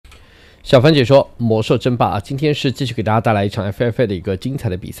小凡解说魔兽争霸啊，今天是继续给大家带来一场 FFA 的一个精彩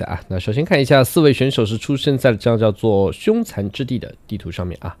的比赛啊。那首先看一下4位选手是出生在这样叫做凶残之地的地图上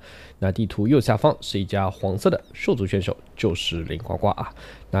面啊。那地图右下方是一家黄色的兽族选手，就是林瓜瓜啊。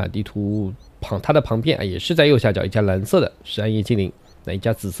那地图它的旁边啊，也是在右下角一家蓝色的是暗夜精灵，那一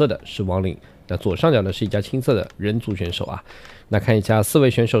家紫色的是亡灵。那左上角呢是一家青色的人族选手啊。那看一下4位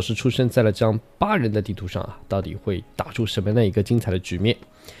选手是出生在了这样8人的地图上啊，到底会打出什么样的一个精彩的局面？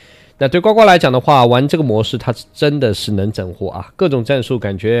那对呱呱来讲的话，玩这个模式它真的是能整活啊，各种战术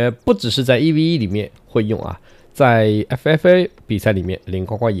感觉不只是在 1v1 里面会用啊，在 FFA 比赛里面林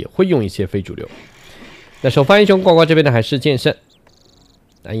呱呱也会用一些非主流。那首发英雄呱呱这边呢还是剑圣，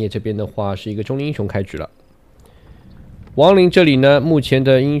暗夜这边的话是一个中英雄开局了。亡灵这里呢目前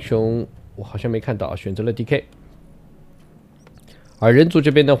的英雄我好像没看到啊，选择了 DK。而人族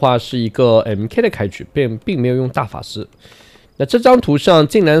这边的话是一个 MK 的开局，并没有用大法师。那这张图上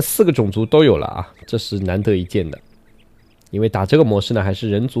竟然4个种族都有了啊，这是难得一见的。因为打这个模式呢，还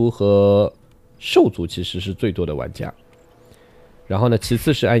是人族和兽族其实是最多的玩家。然后呢，其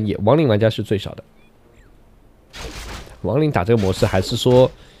次是暗夜，亡灵玩家是最少的。亡灵打这个模式还是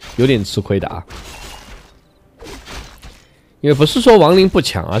说有点吃亏的啊。因为不是说亡灵不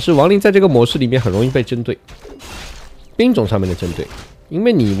强，而是亡灵在这个模式里面很容易被针对。兵种上面的针对，因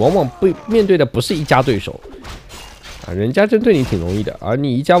为你往往面对的不是一家对手。人家针对你挺容易的，而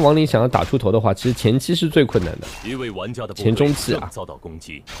你一家亡灵想要打出头的话，其实前期是最困难的。前中期啊，遭到攻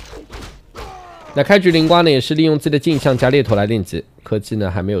击。那开局灵瓜呢，也是利用自己的镜像加猎头来练级，科技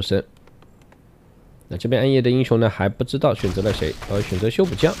呢还没有升。那这边暗夜的英雄呢还不知道选择了谁，选择修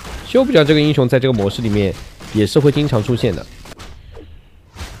补匠。修补匠这个英雄在这个模式里面也是会经常出现的。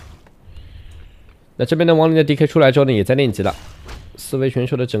那这边的亡灵的 DK 出来之后呢，也在练级了。4位选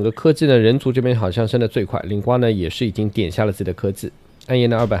手的整个科技呢，人族这边好像升的最快，灵瓜呢也是已经点下了自己的科技，暗夜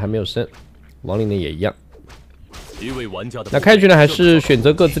呢200还没有升，亡灵呢也一样。那开局呢还是选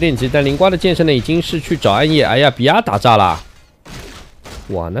择各自练级，但灵瓜的剑圣呢已经是去找暗夜，哎呀，比亚打炸了！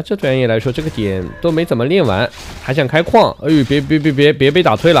哇，那这对暗夜来说，这个点都没怎么练完，还想开矿，哎呦，别被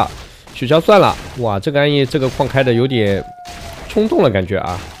打退了，取消算了！哇，这个暗夜这个矿开的有点冲动了，感觉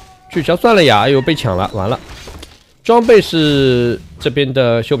啊，取消算了呀！哎呦，被抢了，完了。装备是这边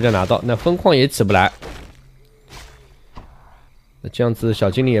的修补匠拿到，那分矿也起不来。那这样子小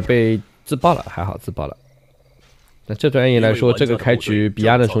精灵也被自爆了，还好自爆了。那这对暗夜来说，这个开局比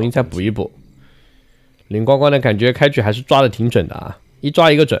亚呢重新再补一补。林呱呱呢感觉开局还是抓的挺准的啊，一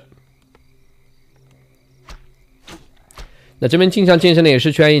抓一个准。那这边镜像剑圣呢也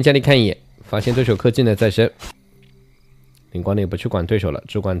是去暗夜家里看一眼，发现对手科技呢在升。林呱呢也不去管对手了，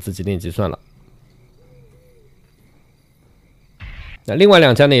只管自己练级算了。那另外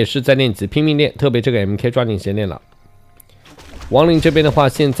2家呢也是在练级，拼命练，特别这个 MK 抓紧时间练了。亡灵这边的话，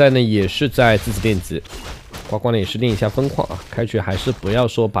现在呢也是在自己练级，呱呱呢也是练一下分矿啊。开局还是不要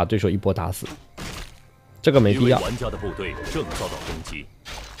说把对手一波打死，这个没必要。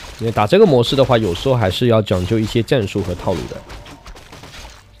因为打这个模式的话，有时候还是要讲究一些战术和套路的。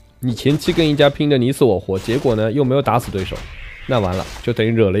你前期跟一家拼的你死我活，结果呢又没有打死对手，那完了就等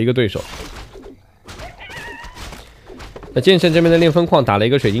于惹了一个对手。那剑圣这边的练分矿打了一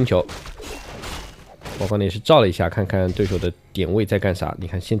个水晶球，呱呱呢也是照了一下，看看对手的点位在干啥。你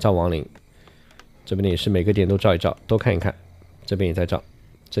看，先照亡灵，这边呢也是每个点都照一照，都看一看。这边也在照，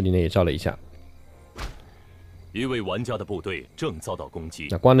这里呢也照了一下。一位玩家的部队正遭到攻击。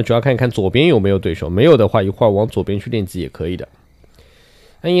那呱呢主要看一看左边有没有对手，没有的话一会儿往左边去练级也可以的。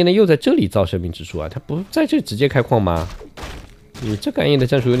暗夜呢又在这里造生命之树啊，他不在这直接开矿吗？你这个暗夜的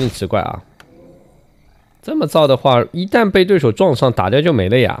战术有点奇怪啊。这么造的话，一旦被对手撞上，打掉就没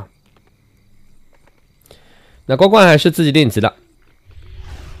了呀。那呱呱还是自己练级了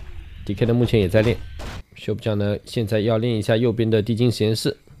 ，DK 呢目前也在练。修补匠呢现在要练一下右边的地精实验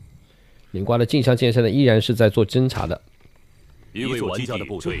室。灵瓜的镜像剑圣呢依然是在做侦查的。一位玩家的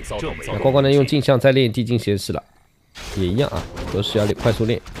部队遭到攻击。那呱呱呢用镜像在练地精实验室了，也一样啊，都是要快速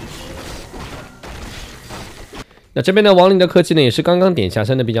练。那这边的亡灵的科技呢也是刚刚点下，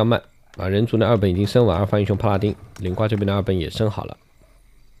升的比较慢。人族呢2本已经升完，2发英雄帕拉丁，灵瓜这边的2本也升好了，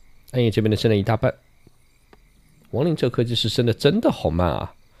暗夜这边的升了一大半。亡灵这科技是升的真的好慢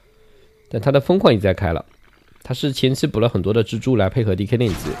啊，但他的疯狂也在开了，他是前期补了很多的蜘蛛来配合 DK 练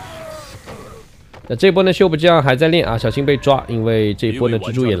级。那这波呢修补匠还在练啊，小心被抓，因为这一波呢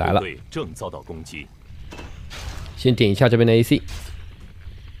蜘蛛也来了。正遭到攻击。先点一下这边的 AC，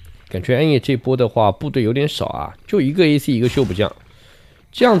 感觉暗夜这波的话部队有点少啊，就一个 AC 一个修补匠。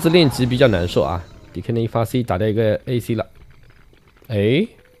这样子练级比较难受啊 ！DK 呢一发 C 打掉一个 AC 了，哎，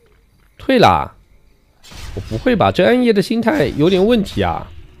退啦！我不会吧？这暗夜的心态有点问题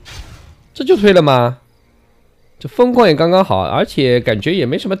啊！这就退了吗？这风况也刚刚好，而且感觉也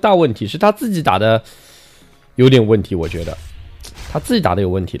没什么大问题，是他自己打的有点问题，我觉得他自己打的有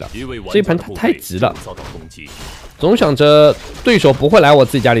问题了。这一盘他太急了，总想着对手不会来我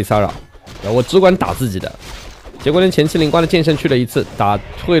自己家里骚扰，我只管打自己的。结果呢，前期灵瓜的剑圣去了一次，打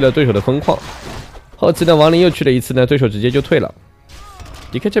退了对手的风况。后期呢，亡灵又去了一次呢，对手直接就退了。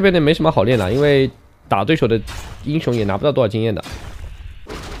DK 这边呢没什么好练了，因为打对手的英雄也拿不到多少经验的。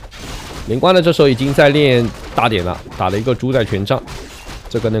灵瓜呢这时候已经在练大点了，打了一个主宰权杖，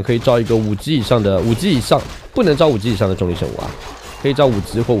这个呢可以招一个5级以上的，5级以上不能招5级以上的重力生物啊，可以招5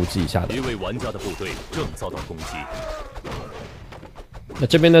级或5级以下的。一位玩家的部队正遭到攻击。那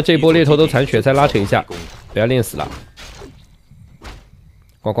这边呢这一波猎头都残血，再拉扯一下，不要练死了。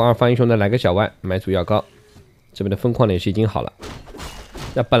呱呱二方英雄呢来个小弯，埋组药膏，这边的分矿呢也是已经好了。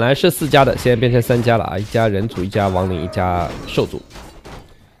那本来是4家的，现在变成3家了啊，1家人族，1家亡灵，1家兽族。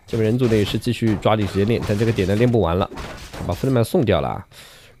这边人族呢也是继续抓紧时间练，但这个点呢练不完了，把弗里曼送掉了啊。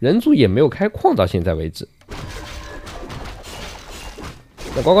人族也没有开矿到现在为止。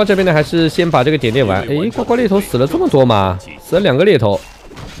那呱呱这边呢还是先把这个点练完。哎，呱呱猎头死了这么多吗？死了2个猎头，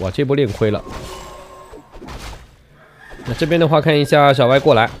哇，这波练亏了。那这边的话，看一下小歪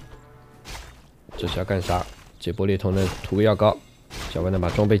过来，这是要干啥？这波猎头呢涂个药膏，小歪呢把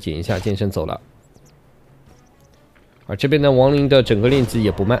装备减一下，剑圣走了。而这边呢，亡灵的整个练级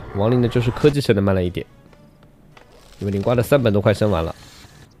也不慢，亡灵呢就是科技升的慢了一点，因为灵瓜的3本都快升完了。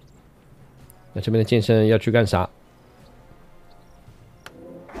那这边的剑圣要去干啥？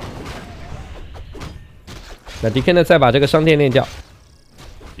那 DK 呢再把这个商店练掉。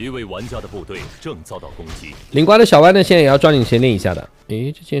一位玩家的部队正遭到攻击。灵瓜的小歪呢，现在也要抓紧时间练一下的。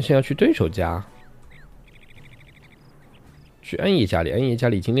诶，这剑圣要去对手家，去安爷家里，安爷家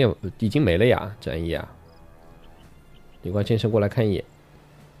里已经没了呀，这安爷啊。灵瓜剑圣过来看一眼，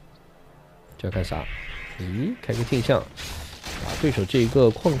这要干啥？咦，开个镜像，打对手这一个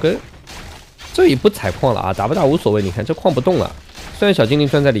矿根，这也不采矿了啊，打不打无所谓。你看这矿不动了，虽然小精灵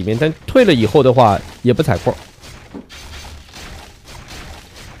钻在里面，但退了以后的话也不采矿。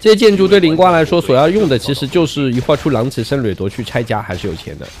这些建筑对灵瓜来说所要用的，其实就是一会儿出狼骑生掠夺去拆家，还是有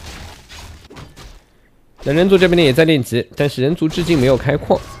钱的。那人族这边呢也在练级，但是人族至今没有开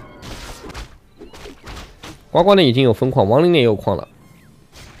矿。呱呱呢已经有分矿，亡灵呢也有矿了。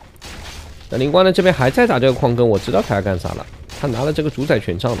那灵瓜呢这边还在打这个矿根，我知道他要干啥了，他拿了这个主宰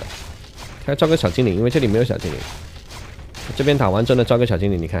权杖的，他要招个小精灵，因为这里没有小精灵。这边打完之后呢，招个小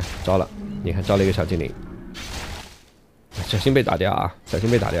精灵，你看招了，你看招了一个小精灵。小心被打掉啊！小心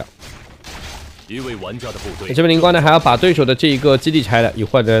被打掉。一位玩家的部队。这边灵瓜呢还要把对手的这一个基地拆了，一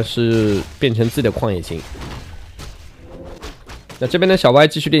会儿呢是变成自己的矿也行。那这边呢小歪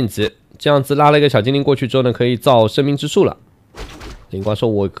继续练级，这样子拉了一个小精灵过去之后呢，可以造生命之树了。灵瓜说：“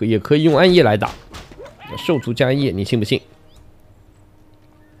我也可以用暗夜来打，兽族加暗夜，你信不信？”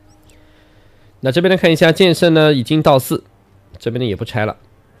那这边呢看一下剑圣呢已经到4，这边呢也不拆了。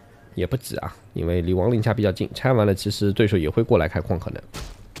也不急啊，因为离亡灵家比较近，拆完了其实对手也会过来开矿可能。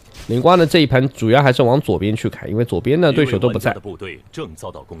灵瓜呢这一盘主要还是往左边去开，因为左边呢对手都不在。部队正遭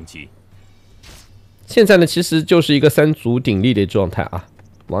到攻击。现在呢其实就是一个3族鼎立的状态啊，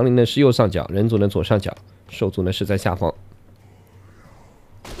亡灵呢是右上角，人族呢左上角，兽族呢是在下方。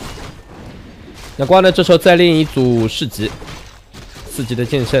那瓜呢这时候再练一组4级，4级的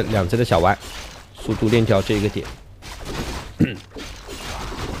剑圣，2级的小歪，速度练掉这一个点。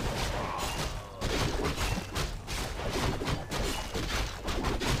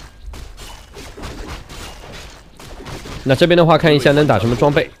那这边的话，看一下能打什么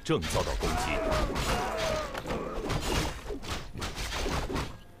装备。正遭到攻击。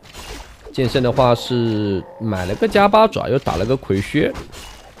剑圣的话是买了个加8爪，又打了个葵靴，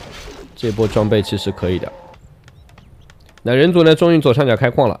这波装备其实可以的。那人族呢，终于左上角开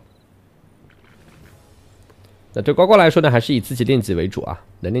矿了。那对呱呱来说呢，还是以自己练级为主啊，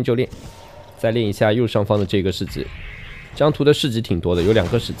能练就练。再练一下右上方的这个市级，这张图的市级挺多的，有2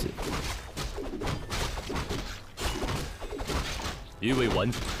个市级。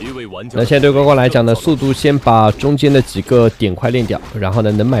那现在对呱呱来讲呢，速度先把中间的几个点块练掉，然后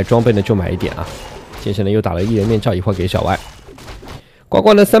呢能买装备呢就买一点啊。剑圣呢又打了1人面罩，一会儿给小歪。呱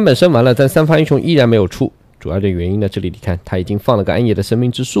呱呢3本升完了，但3发英雄依然没有出，主要的原因呢，这里你看他已经放了个暗夜的生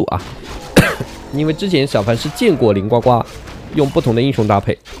命之树啊，因为之前小凡是见过林呱呱用不同的英雄搭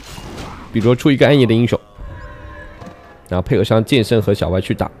配，比如出一个暗夜的英雄，然后配合上剑圣和小歪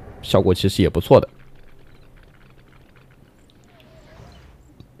去打，效果其实也不错的。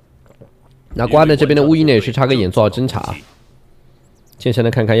那瓜呢这边的巫医呢也是插个眼做好侦查，剑圣呢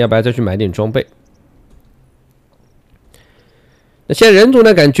看看要不要再去买点装备。那现在人族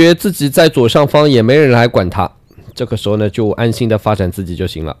呢，感觉自己在左上方也没人来管他，这个时候呢，就安心的发展自己就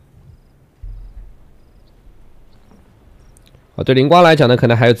行了。对林瓜来讲呢，可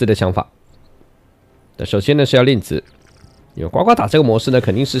能还有自己的想法。那首先呢是要练级，因为呱呱打这个模式呢，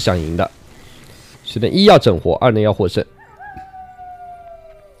肯定是想赢的。是的，一要整活，二呢要获胜。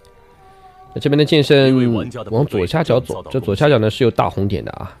那这边的剑圣往左下角走，这左下角呢是有大红点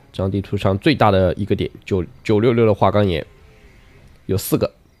的啊，这张地图上最大的一个点，966的花岗岩有4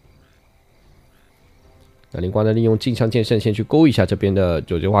个。那林瓜呢利用镜像剑圣先去勾一下这边的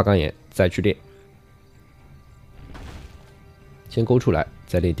9花岗岩，再去练。先勾出来，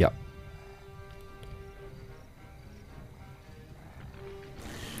再练掉。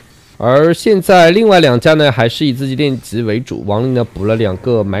而现在另外2家呢，还是以自己练级为主。亡灵呢补了2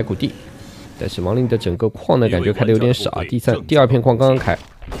个埋骨地，但是亡灵的整个矿呢，感觉开的有点少啊。第二片矿刚刚开。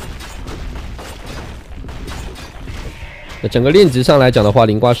那整个练级上来讲的话，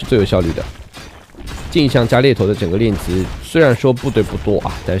林瓜是最有效率的。镜像加猎头的整个练级，虽然说部队不多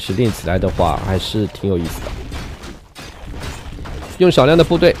啊，但是练起来的话还是挺有意思的。用少量的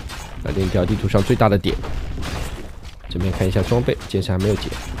部队来练掉地图上最大的点。这边看一下装备，剑圣还没有解，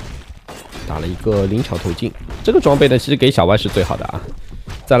打了一个灵巧头颈。这个装备呢，其实给小歪是最好的啊。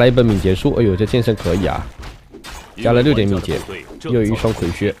再来一本敏捷书，哎呦，这剑圣可以啊，加了6点敏捷，又有一双葵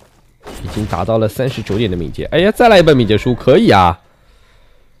靴，已经达到了39点的敏捷。哎呀，再来一本敏捷书，可以啊，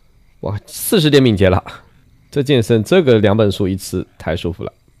哇，40点敏捷了。这剑圣这个2本书一次太舒服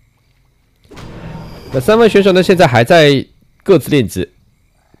了。那3位选手呢，现在还在各自练级，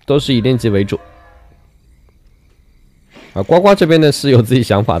都是以练级为主。啊，呱呱这边呢是有自己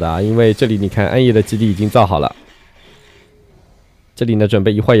想法的啊，因为这里你看暗夜的基地已经造好了，这里呢准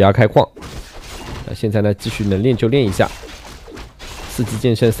备一会儿也要开矿。那现在呢继续能练就练一下，4级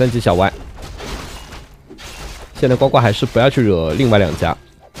剑圣，3级小歪。现在呱呱还是不要去惹另外2家，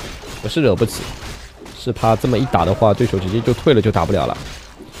不是惹不起，是怕这么一打的话，对手直接就退了，就打不了了。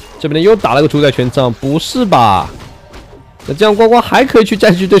这边呢又打了个主宰权杖，不是吧？那这样呱呱还可以去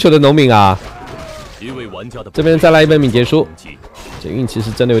占据对手的农民啊！这边再来一本敏捷书，这运气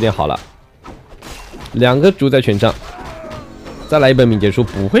是真的有点好了。2个主宰权杖，再来一本敏捷书，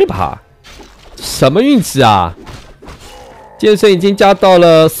不会吧？什么运气啊！剑圣已经加到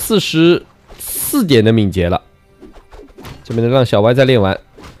了44点的敏捷了。这边呢让小歪再练完，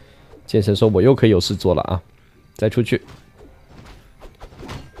剑圣说我又可以有事做了啊，再出去。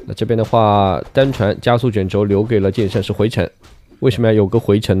那这边的话，单传加速卷轴留给了剑圣是回城。为什么要有个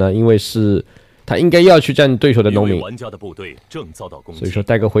回城呢？因为是他应该要去占对手的农民，所以说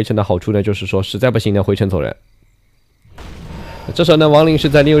带个回城的好处呢，就是说实在不行呢回城走人。这时候呢，亡灵是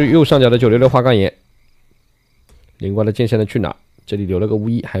在右上角的966花岗岩。灵光的剑圣呢去哪？这里留了个巫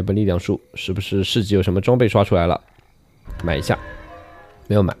医，还有本力量书，是不是市集有什么装备刷出来了？买一下，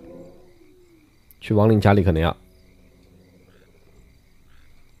没有买。去亡灵家里可能要。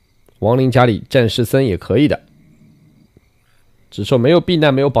亡灵家里战士僧也可以的，只说没有避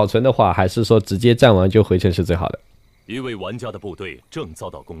难没有保存的话，还是说直接战完就回城是最好的。一位玩家的部队正遭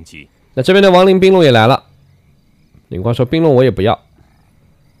到攻击。那这边的亡灵冰龙也来了，灵光说冰龙我也不要，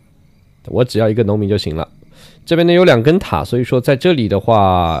我只要一个农民就行了。这边呢有2根塔，所以说在这里的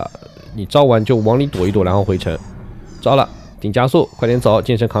话，你招完就往里躲一躲，然后回城。招了，顶加速，快点走！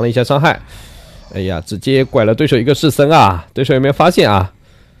剑圣扛了一下伤害，哎呀，直接拐了对手一个士僧啊！对手有没有发现啊？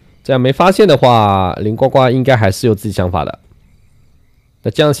这样没发现的话，林呱呱应该还是有自己想法的。那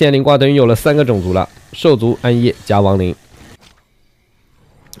这样现在林呱等于有了3个种族了，兽族、暗夜加亡灵。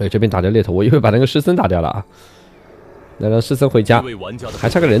哎，这边打掉猎头，我以为把那个士僧打掉了啊。那让士僧回家，还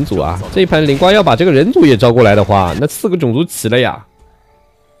差个人族啊！这一盘林呱要把这个人族也招过来的话，那4个种族齐了呀。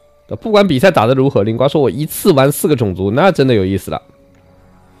不管比赛打得如何，林呱说我一次玩4个种族，那真的有意思了。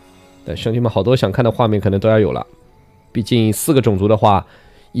但兄弟们，好多想看的画面可能都要有了，毕竟4个种族的话，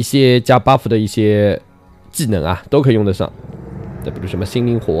一些加 buff 的一些技能啊，都可以用得上。比如什么心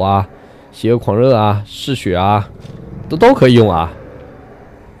灵火啊、邪恶狂热啊、嗜血啊，都可以用啊。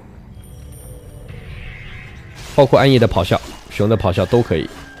包括暗夜的咆哮、熊的咆哮都可以。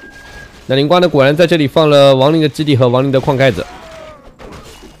那灵瓜呢，果然在这里放了亡灵的基地和亡灵的矿盖子。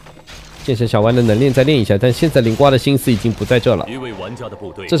剑圣小弯的能练再练一下，但现在灵瓜的心思已经不在这了。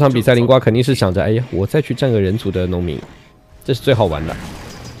这场比赛灵瓜肯定是想着，哎呀，我再去占个人族的农民，这是最好玩的。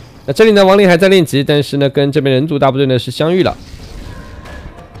那这里呢，亡灵还在练级，但是呢，跟这边人族大部队呢是相遇了。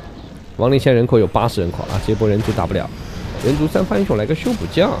亡灵现在人口有80人口啊，这波人族打不了。人族3发英雄来个修补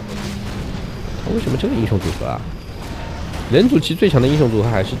将，他为什么这个英雄组合啊？人族其实最强的英雄组合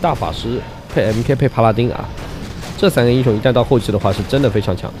还是大法师配 MK 配帕拉丁啊，这3个英雄一旦到后期的话是真的非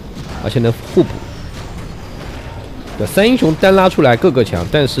常强，而且能互补。这3英雄单拉出来各个强，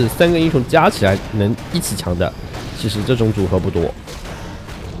但是3个英雄加起来能一起强的，其实这种组合不多。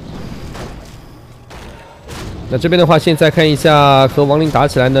那这边的话，现在看一下和亡灵打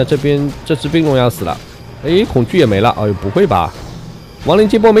起来呢，这边这只冰龙要死了，哎，恐惧也没了，哎呦，不会吧？亡灵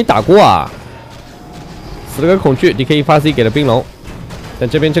这波没打过啊，死了个恐惧 ，DK 一发 C 给了冰龙，但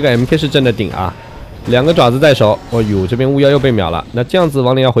这边这个 MK 是真的顶啊，2个爪子在手，哦呦，这边巫妖又被秒了，那这样子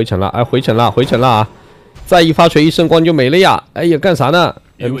亡灵要回城了，哎，回城了，回城了啊！再一发锤一圣光就没了呀！哎呀，干啥呢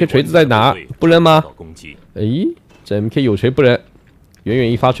 ？MK 锤子在哪？不扔吗？哎，这 MK 有锤不扔，远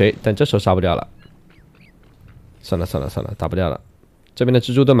远一发锤，但这时候杀不掉了。算了，打不掉了。这边的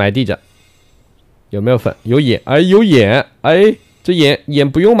蜘蛛都埋地着，有没有粉？有眼，哎，有眼，哎，这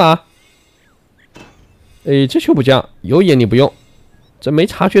眼不用吗？哎，这就不这样，有眼你不用，这没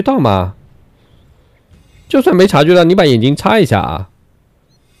察觉到吗？就算没察觉到，你把眼睛擦一下啊。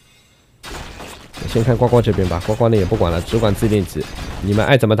先看呱呱这边吧，呱呱呢也不管了，只管自己练级，你们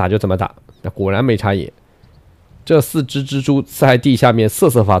爱怎么打就怎么打。那果然没插眼，这4只蜘蛛在地下面瑟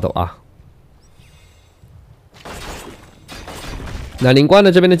瑟发抖啊。那灵官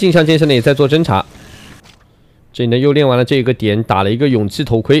呢这边的镜像剑圣呢也在做侦查，这里呢又练完了这个点，打了一个勇气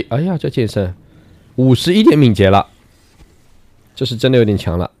头盔。哎呀，这剑圣51点敏捷了，这是真的有点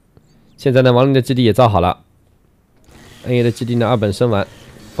强了。现在呢亡灵的基地也造好了，暗夜的基地呢2本升完。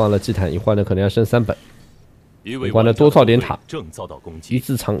放了祭坛，一会儿呢可能要升3本。一会儿呢多造点塔，一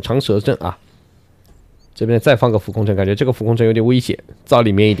次长蛇阵啊。这边再放个浮空阵，感觉这个浮空阵有点危险，造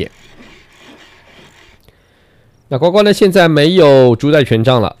里面一点。那呱呱呢现在没有主宰权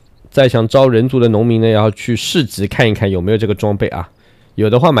杖了，再想招人族的农民呢要去市集看一看有没有这个装备啊，有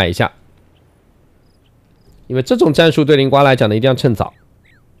的话买一下。因为这种战术对灵瓜来讲呢一定要趁早。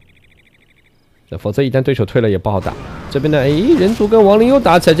否则一旦对手退了也不好打。这边呢，哎，人族跟亡灵又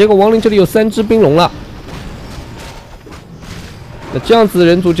打起来，结果亡灵这里有3只冰龙了。那这样子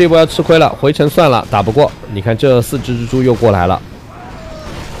人族这波要吃亏了，回城算了，打不过。你看这4只蜘蛛又过来了，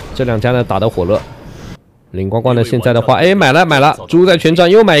这2家呢打得火热。灵光光呢现在的话，哎，买了，主宰权杖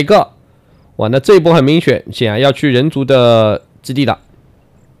又买一个。哇，那这一波很明显，显然要去人族的基地了，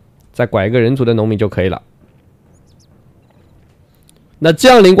再拐一个人族的农民就可以了。那这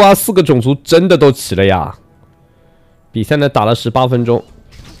样灵瓜4个种族真的都齐了呀！比赛呢打了18分钟，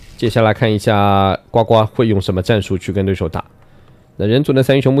接下来看一下呱呱会用什么战术去跟对手打。那人族的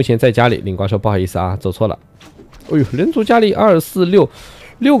3英雄目前在家里，灵瓜说不好意思啊，走错了。哎呦，人族家里2、4、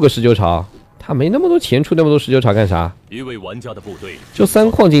6个19槽，他没那么多钱出那么多19槽干啥？一位玩家的部队就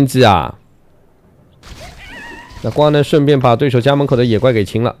3矿经济啊！那瓜呢顺便把对手家门口的野怪给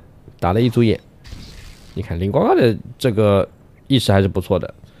清了，打了一组野。你看灵呱呱的这个意识还是不错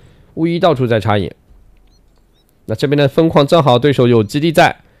的，巫医到处在插眼。那这边的分矿正好对手有基地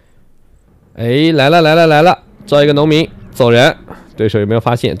在，哎，来了，招一个农民走人。对手有没有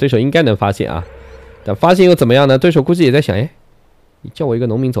发现？对手应该能发现啊，但发现又怎么样呢？对手估计也在想，哎，你叫我一个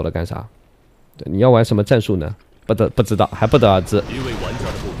农民走了干啥？你要玩什么战术呢？不知道，还不得而知。一位玩家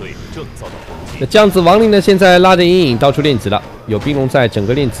的部队正遭到攻击。那这样子，亡灵呢现在拉着阴影到处练级了，有冰龙在，整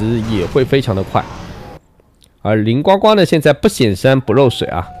个练级也会非常的快。而灵呱呱呢，现在不显山不漏水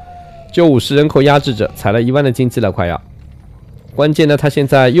啊，就50人口压制着，踩了1万的经济了，快要。关键呢，他现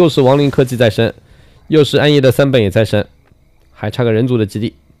在又是亡灵科技在升，又是暗夜的3本也在升，还差个人族的基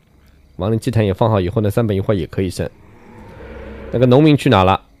地。亡灵祭坛也放好以后呢，3本一会儿也可以升。那个农民去哪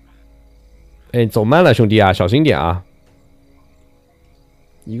了？哎，走慢了，兄弟啊，小心点啊！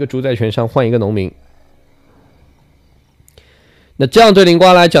一个主宰权上换一个农民。那这样对灵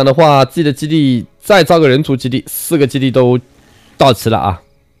瓜来讲的话，自己的基地再造个人族基地，4个基地都到齐了啊，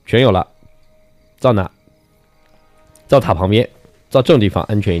全有了。造哪？造塔旁边，造这种地方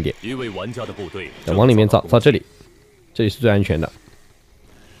安全一点。一位玩家的部队往里面造，造这里，这里是最安全的。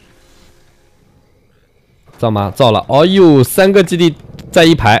造吗？造了。哦呦，3个基地在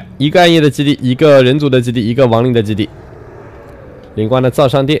一排，一个暗夜的基地，一个人族的基地，一个亡灵的基地。灵瓜呢造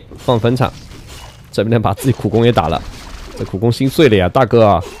商店，放坟场，这边呢把自己苦工也打了。这苦工心碎了呀，大哥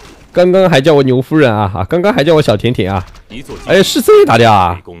啊！刚刚还叫我牛夫人啊，刚刚还叫我小甜甜啊！哎，士僧也打掉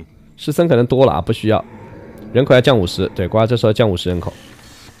啊！士僧可能多了啊，不需要。人口要降50，对，瓜这时候降50人口。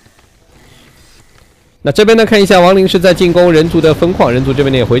那这边呢，看一下亡灵是在进攻人族的分矿，人族这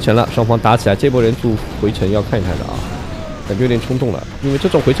边呢也回城了，双方打起来，这波人族回城要看一看的啊，感觉有点冲动了，因为这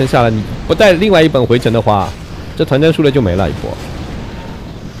种回城下来，你不带另外一本回城的话，这团战输了就没了一波。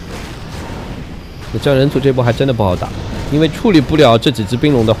那这样人族这波还真的不好打。因为处理不了这几只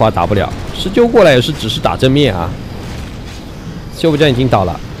冰龙的话，打不了。石臼过来也是只是打正面啊。修补站已经倒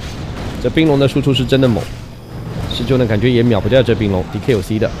了，这冰龙的输出是真的猛。石臼呢感觉也秒不掉这冰龙 ，DK 有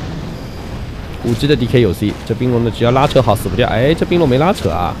C 的。5级的 DK 有 C， 这冰龙呢只要拉扯好死不掉。哎，这冰龙没拉扯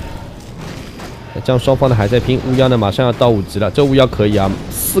啊。那这样双方呢还在拼，巫妖呢马上要到5级了，这巫妖可以啊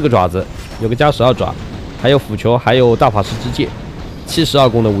，4个爪子，有个加12爪，还有斧球，还有大法师之戒，72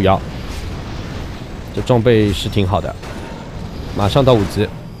攻的巫妖，这装备是挺好的，马上到5级。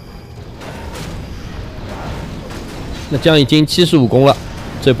那这样已经75攻了，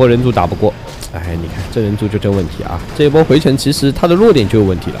这波人族打不过。哎，你看这人族就这问题啊，这一波回城其实他的弱点就有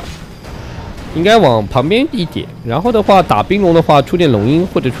问题了。应该往旁边一点，然后的话打冰龙的话，出点龙鹰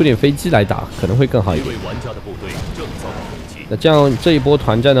或者出点飞机来打，可能会更好一点。那这样这一波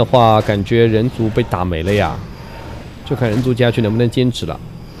团战的话，感觉人族被打没了呀，就看人族接下去能不能坚持了。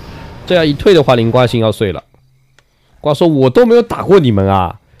这样一退的话，林瓜心要碎了。瓜说：“我都没有打过你们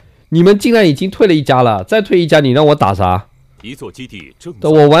啊，你们竟然已经退了1家了，再退1家，你让我打啥？一座基地正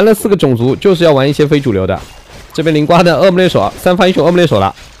我玩了4个种族，就是要玩一些非主流的。这边林瓜的恶魔猎手，3发英雄恶魔猎手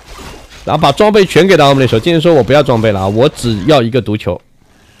了。”然后把装备全给到我们那手，剑神说：“我不要装备了，我只要一个毒球。”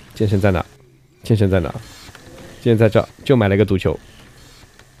剑神在哪？剑神在哪？剑神在这，就买了一个毒球。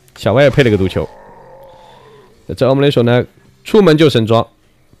小歪也配了个毒球。这欧姆雷手呢，出门就神装，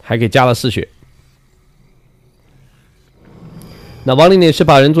还给加了4血。那亡灵呢是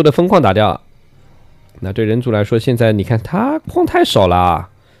把人族的分矿打掉。那对人族来说，现在你看他矿太少了，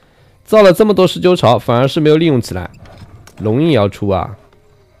造了这么多19槽，反而是没有利用起来。龙鹰也要出啊。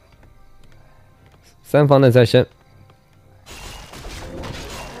3方呢在升，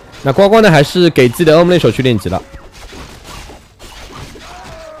那呱呱呢还是给自己的欧姆雷手去练级了。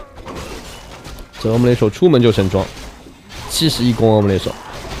这欧姆雷手出门就神装，71攻欧姆雷手。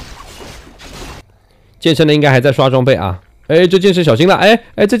剑圣呢应该还在刷装备啊。哎，这剑圣小心了，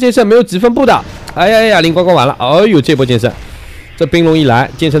哎，这剑圣没有几分步的。哎呀，林呱呱完了。哎呦，这波剑圣，这冰龙一来，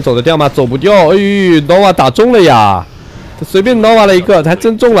剑圣走得掉吗？走不掉。哎呦，Nova 打中了呀。随便 Nova 了一个，还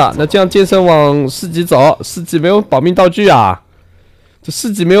真中了。那这样剑圣往4级走，4级没有保命道具啊。这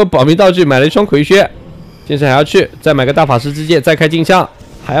4级没有保命道具，买了一双葵靴。剑圣还要去，再买个大法师之戒，再开镜像。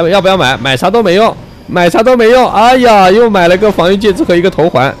还要不要买？买啥都没用，买啥都没用。哎呀，又买了个防御戒指和一个头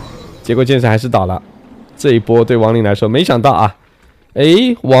环，结果剑圣还是倒了。这一波对亡灵来说，没想到啊，哎，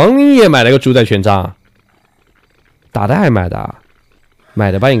亡灵也买了个主宰权杖，打的还买的啊？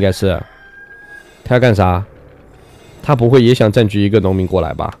买的吧，应该是。他要干啥？他不会也想占据一个农民过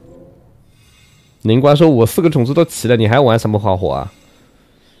来吧？宁瓜说：“我4个种子都齐了，你还玩什么花火啊？”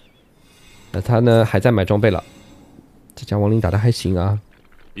那他呢，还在买装备了。这家亡灵打得还行啊。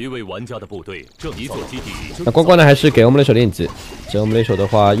一位玩家的部队正一座基地。那呱呱呢，还是给欧姆雷手练级。这欧姆雷手的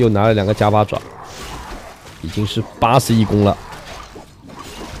话，又拿了2个加8爪，已经是81攻了。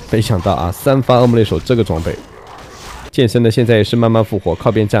没想到啊，3发欧姆雷手这个装备，剑圣呢现在也是慢慢复活，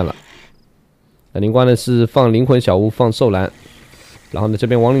靠边站了。那灵瓜呢是放灵魂小屋，放兽蓝，然后呢这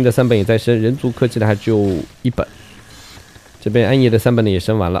边亡灵的3本也在升，人族科技的还就1本，这边暗夜的3本呢也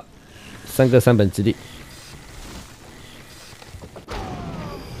升完了，3个3本基地。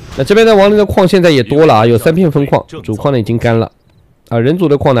那这边的亡灵的矿现在也多了啊，有3片分矿，主矿呢已经干了啊，人族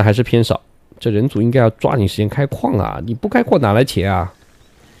的矿呢还是偏少，这人族应该要抓紧时间开矿啊，你不开矿哪来钱啊？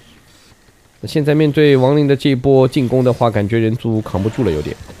那现在面对亡灵的这一波进攻的话，感觉人族扛不住了有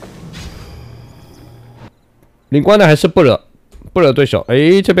点。领官呢还是不惹对手，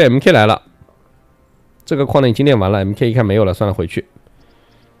哎，这边 MK 来了，这个矿呢已经练完了 ，MK 一看没有了，算了回去。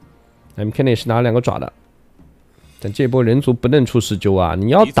MK 呢也是拿了2个爪的，但这波人族不能出19啊！你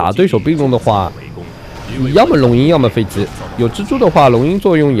要打对手冰龙的话，你要么龙鹰，要么飞机。有蜘蛛的话，龙鹰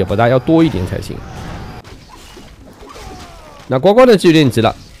作用也不大，要多一点才行。那呱呱呢继续练级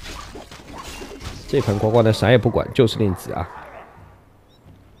了，这盘呱呱呢啥也不管，就是练级啊。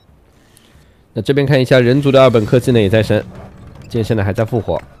那这边看一下人族的2本科技呢也在升，剑圣呢还在复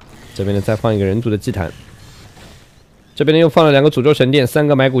活，这边呢再放一个人族的祭坛，这边呢又放了2个诅咒神殿，3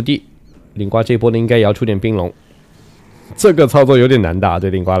个埋骨地。灵瓜这一波呢应该也要出点冰龙，这个操作有点难的啊，对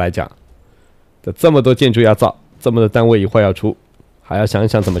灵瓜来讲，这么多建筑要造，这么多单位一会儿要出，还要想一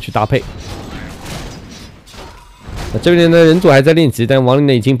想怎么去搭配。那这边呢人族还在练级，但亡灵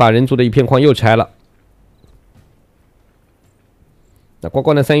呢已经把人族的1片矿又拆了。那呱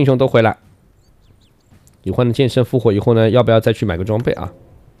呱呢3英雄都回来。一会儿呢，剑圣复活以后呢，要不要再去买个装备啊？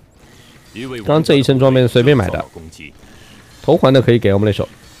刚刚这一身装备随便买的，头环的可以给我们那手。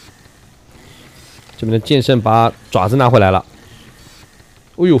这边的剑圣把爪子拿回来了。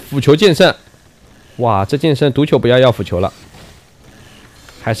哦呦，斧球剑圣，哇，这剑圣毒球不要斧球了，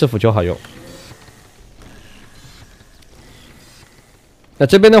还是斧球好用。那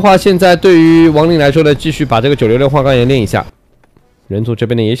这边的话，现在对于亡灵来说呢，继续把这个966花岗岩练一下。人族这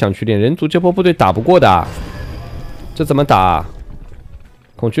边呢也想去练，人族这波部队打不过的，这怎么打？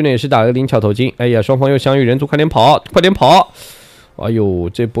孔雀呢也是打了个灵巧头巾。哎呀，双方又相遇，人族快点跑，快点跑！哎呦，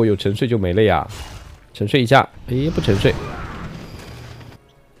这波有沉睡就没了呀，沉睡一下，哎，不沉睡。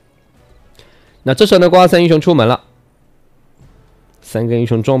那这时候呢，瓜三英雄出门了，3个英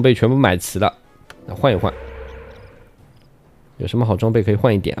雄装备全部买齐了，那换一换，有什么好装备可以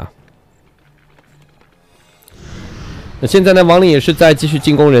换一点啊？那现在呢，亡灵也是在继续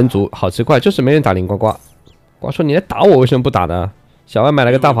进攻人族，好奇怪，就是没人打林呱呱。瓜说你来打我，为什么不打呢？小万买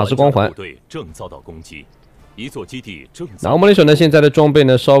了个大法师光环。队正遭到攻击，一座基地正。然后魔灵手呢，现在的装备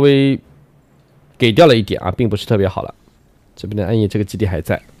呢稍微给掉了一点啊，并不是特别好了。这边的暗夜这个基地还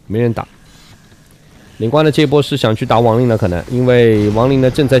在，没人打。灵光的这一波是想去打亡灵的，可能因为亡灵呢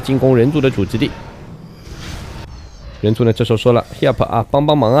正在进攻人族的主基地。人族呢这时候说了 ：“help 啊，帮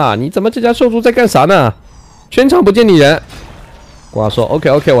帮忙啊！你怎么这家兽族在干啥呢？全场不见你人。”瓜说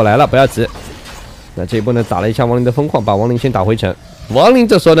 ：“OK， 我来了，不要急。”那这一波呢打了一下亡灵的疯狂，把亡灵先打回城。亡灵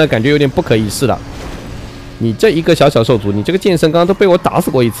这时候呢感觉有点不可一世了。你这一个小兽族，你这个剑圣刚刚都被我打死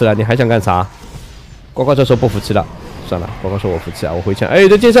过一次了，你还想干啥？呱呱这时候不服气了。算了，呱呱说我服气啊，我回城。哎，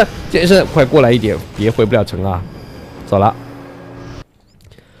这剑圣，快过来一点，别回不了城啊！走了。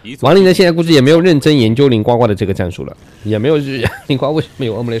亡灵呢，现在估计也没有认真研究林呱呱的这个战术了，也没有林呱为什么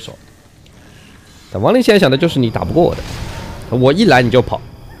有欧姆雷手。但亡灵现在想的就是你打不过我的，我一来你就跑，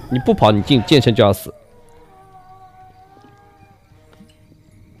你不跑你进剑圣就要死。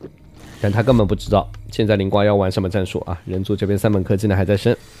但他根本不知道现在林呱要玩什么战术啊！人族这边3本科技呢还在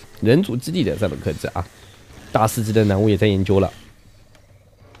升，人族基地的3本科技啊。大4级的南巫也在研究了，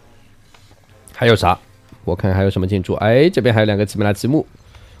还有啥？我看还有什么建筑？哎，这边还有2个奇美拉积木，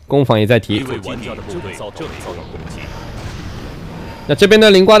攻防也在提。那这边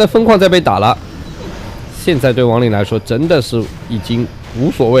的灵瓜的疯狂在被打了，现在对亡灵来说真的是已经无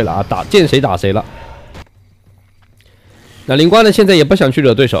所谓了啊，见谁打谁了。那灵瓜呢，现在也不想去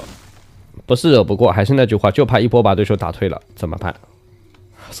惹对手，不是惹不过，还是那句话，就怕一波把对手打退了，怎么办？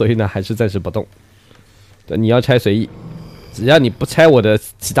所以呢，还是暂时不动。你要拆随意，只要你不拆我的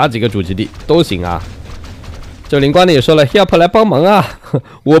其他几个主基地都行啊。这灵光呢也说了 ，help 来帮忙啊，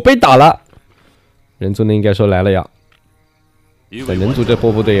我被打了。人族呢应该说来了呀，但人族这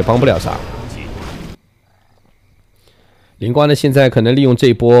波部队也帮不了啥。灵光呢现在可能利用这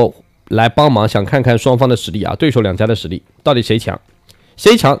一波来帮忙，想看看双方的实力啊，对手2家的实力到底谁强，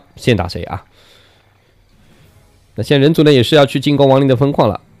谁强先打谁啊。那现在人族呢也是要去进攻亡灵的分矿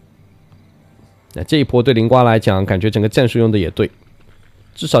了。那这一波对灵瓜来讲，感觉整个战术用的也对，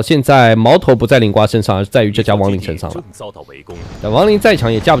至少现在矛头不在灵瓜身上，而是在于这家亡灵身上了。那亡灵再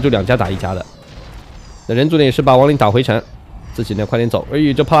强也架不住2家打1家的。那人族呢也是把亡灵打回城，自己呢快点走。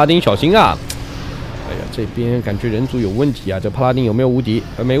哎，这帕拉丁小心啊！哎呀，这边感觉人族有问题啊！这帕拉丁有没有无敌？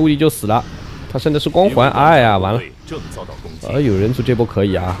没无敌就死了。他剩的是光环，哎呀，完了！哎呦，人族这波可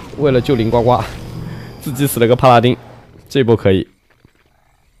以啊！为了救灵呱呱，自己死了个帕拉丁，这波可以。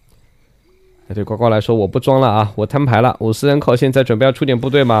对呱呱来说，我不装了啊，我摊牌了。50人口现在准备要出点部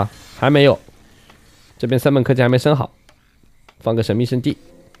队吗？还没有。这边3本科技还没升好，放个神秘圣地。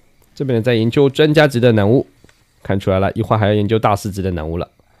这边在研究专家级的南巫，看出来了，一会儿还要研究大4级的南巫了。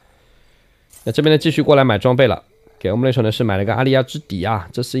那这边呢，继续过来买装备了。给欧姆雷手呢是买了个阿利亚之底啊，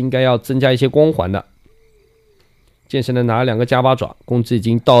这是应该要增加一些光环的。剑神呢拿了2个加8爪，攻击已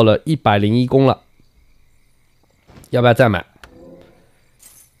经到了101攻了，要不要再买？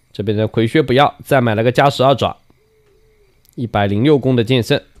这边的葵穴不要，再买了个加12爪，106攻的剑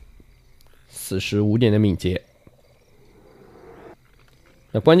圣，45点的敏捷。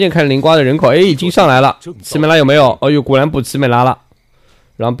那关键看灵瓜的人口，哎，已经上来了。奇美拉有没有？哦呦，果然补奇美拉了。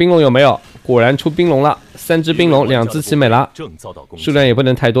然后冰龙有没有？果然出冰龙了，3只冰龙，2只奇美拉，数量也不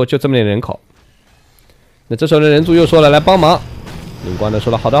能太多，就这么点人口。那这时候的人族又说了来帮忙，灵瓜呢说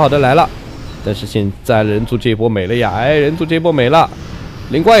了好的好的来了，但是现在人族这一波没了呀，哎，人族这一波没了。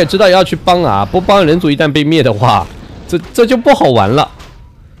灵瓜也知道也要去帮啊，不帮人族一旦被灭的话，这就不好玩了。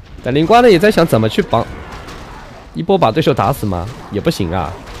但灵瓜呢也在想怎么去帮，一波把对手打死吗？也不行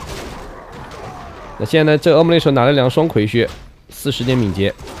啊。那现在呢，这欧姆雷手拿了2双葵穴，40点敏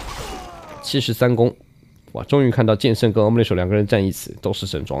捷，73攻，哇，终于看到剑圣跟欧姆雷手2个人站一起，都是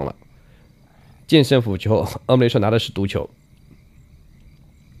神装了。剑圣辅球，欧姆雷手拿的是毒球。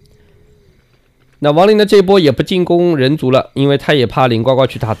那亡灵的这一波也不进攻人族了，因为他也怕灵呱呱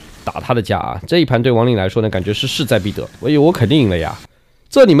去打他的家啊。这一盘对亡灵来说呢，感觉是势在必得。我肯定赢了呀，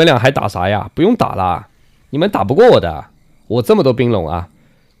这你们俩还打啥呀？不用打啦，你们打不过我的，我这么多冰龙啊。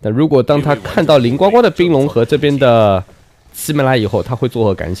但如果当他看到灵呱呱的冰龙和这边的奇美拉以后，他会作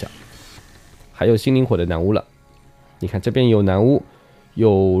何感想？还有心灵火的南巫了，你看这边有南巫，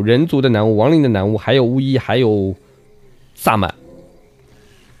有人族的南巫，亡灵的南巫，还有巫医，还有萨满。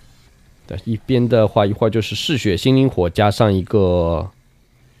对，一边的话一会儿就是嗜血、心灵火加上一个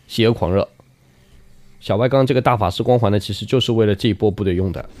邪恶狂热。小外刚这个大法师光环呢，其实就是为了这一波部队用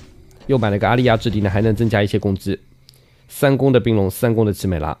的。又买了个阿利亚之敌呢，还能增加一些攻击。3攻的冰龙，3攻的奇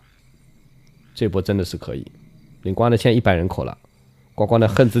美拉，这波真的是可以。林瓜呢现在100人口了，呱呱呢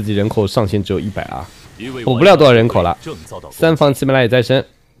恨自己人口上限只有100啊，补不了多少人口了。3方奇美拉也在升。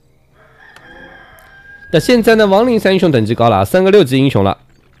那现在呢，亡灵3英雄等级高了，3个6级英雄了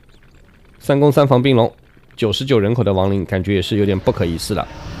，3攻3防冰龙，99人口的亡灵感觉也是有点不可一世了。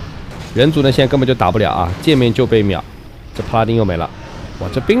人族呢现在根本就打不了啊，见面就被秒。这帕拉丁又没了，哇，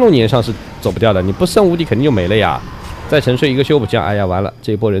这冰龙粘上是走不掉的，你不升无敌肯定就没了呀。再沉睡一个修补将，哎呀完了，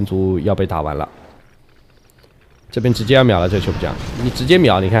这一波人族要被打完了。这边直接要秒了，这个修补将，你直接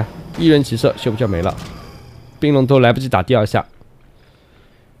秒，你看一人齐射，修补将没了，冰龙都来不及打第2下。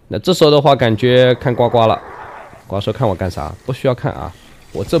那这时候的话，感觉看呱呱了。呱说看我干啥？不需要看啊，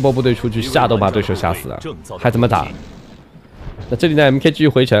我这波部队出去吓都把对手吓死了，还怎么打？那这里呢 ，MK 继续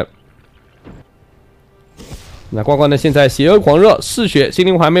回城。那呱呱呢？现在邪恶狂热、嗜血、心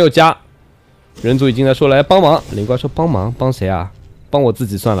灵环没有加，人族已经在说来帮忙。林瓜说帮忙帮谁啊？帮我自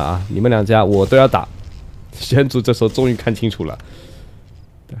己算了啊！你们2家我都要打。人族这时候终于看清楚了，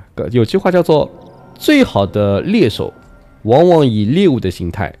有句话叫做“最好的猎手往往以猎物的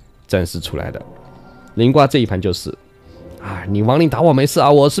形态展示出来的”。林瓜这一盘就是，啊，你亡灵打我没事啊，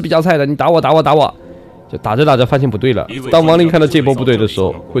我是比较菜的，你打我，就打着打着发现不对了。当亡灵看到这波部队的时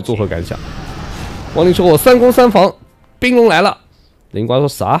候，会作何感想？亡灵说：“我3攻3防，冰龙来了。”林瓜说：“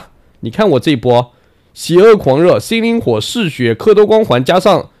啥？你看我这一波，邪恶狂热、心灵火、嗜血、蝌蚪光环，加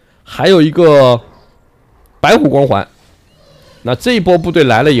上还有一个白虎光环。那这一波部队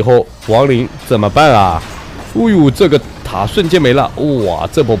来了以后，亡灵怎么办啊？哎呦，这个塔瞬间没了！哇，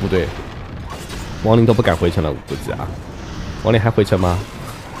这波部队，亡灵都不敢回城了，估计啊。亡灵还回城吗？”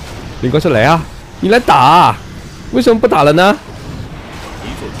林瓜说：“来啊，你来打啊！为什么不打了呢？”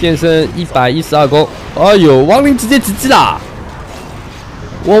变身112攻，哎呦，亡灵直接GG啦！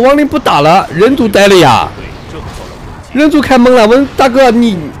我亡灵不打了，人族呆了呀！人族看懵了，问大哥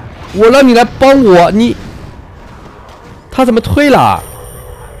我让你来帮我，他怎么退了？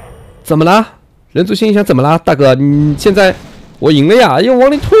怎么了？人族心里想怎么了？大哥，你现在我赢了呀，因为亡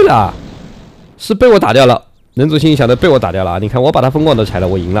灵退了，是被我打掉了。人族心里想的被我打掉了，你看我把他风光都拆了，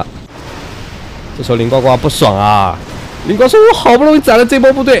我赢了。这时候林呱呱不爽啊！林瓜说：“我好不容易攒了这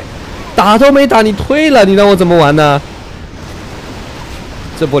波部队，打都没打，你退了，你让我怎么玩呢？”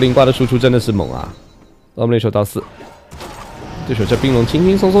这波林瓜的输出真的是猛啊！我们那手到4，对手这冰龙轻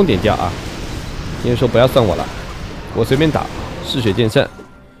轻松松点掉啊！因为说不要算我了，我随便打，嗜血剑圣。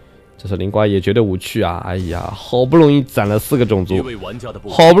这时候林瓜也觉得无趣啊！哎呀，好不容易攒了4个种族，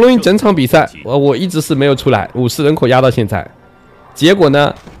好不容易整场比赛，我一直是没有出来，50人口压到现在，结果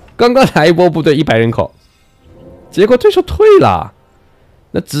呢，刚刚来一波部队100人口。结果对手退了，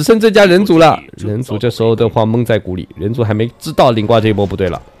那只剩这家人族了。人族这时候的话蒙在鼓里，人族还没知道林瓜这一波不对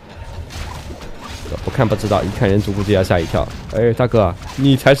了。不看不知道，一看人族估计要吓一跳。哎，大哥，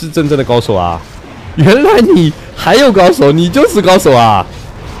你才是真正的高手啊！原来你还有高手，你就是高手啊！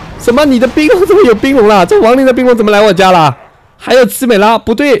什么？你的冰龙怎么有冰龙了？这亡灵的冰龙怎么来我家了？还有奇美拉，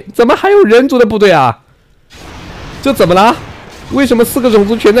不对，怎么还有人族的部队啊？这怎么了？为什么4个种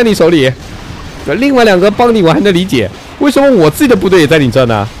族全在你手里？另外2个帮你我还能理解，为什么我自己的部队也在你这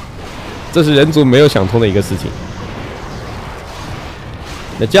呢？这是人族没有想通的一个事情。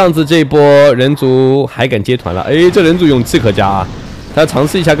那这样子这一波人族还敢接团了，哎，这人族勇气可嘉啊！他尝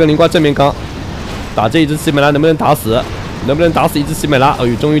试一下跟林瓜正面刚，打这一只奇美拉能不能打死？能不能打死一只奇美拉？哎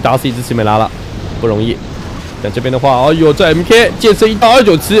呦，终于打死一只奇美拉了，不容易。但这边的话，哎呦，这 MK 剑圣1到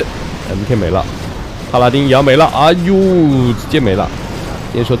297，MK 没了，帕拉丁也要没了，哎呦，直接没了。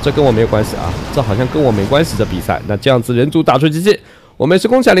别说这跟我没有关系啊，这好像跟我没关系。这比赛，那这样子人族打出机器，我们也是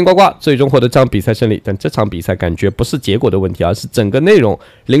恭喜林呱呱最终获得这场比赛胜利。但这场比赛感觉不是结果的问题，而是整个内容。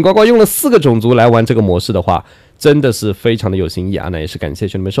林呱呱用了4个种族来玩这个模式的话，真的是非常的有新意啊！那也是感谢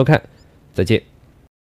兄弟们收看，再见。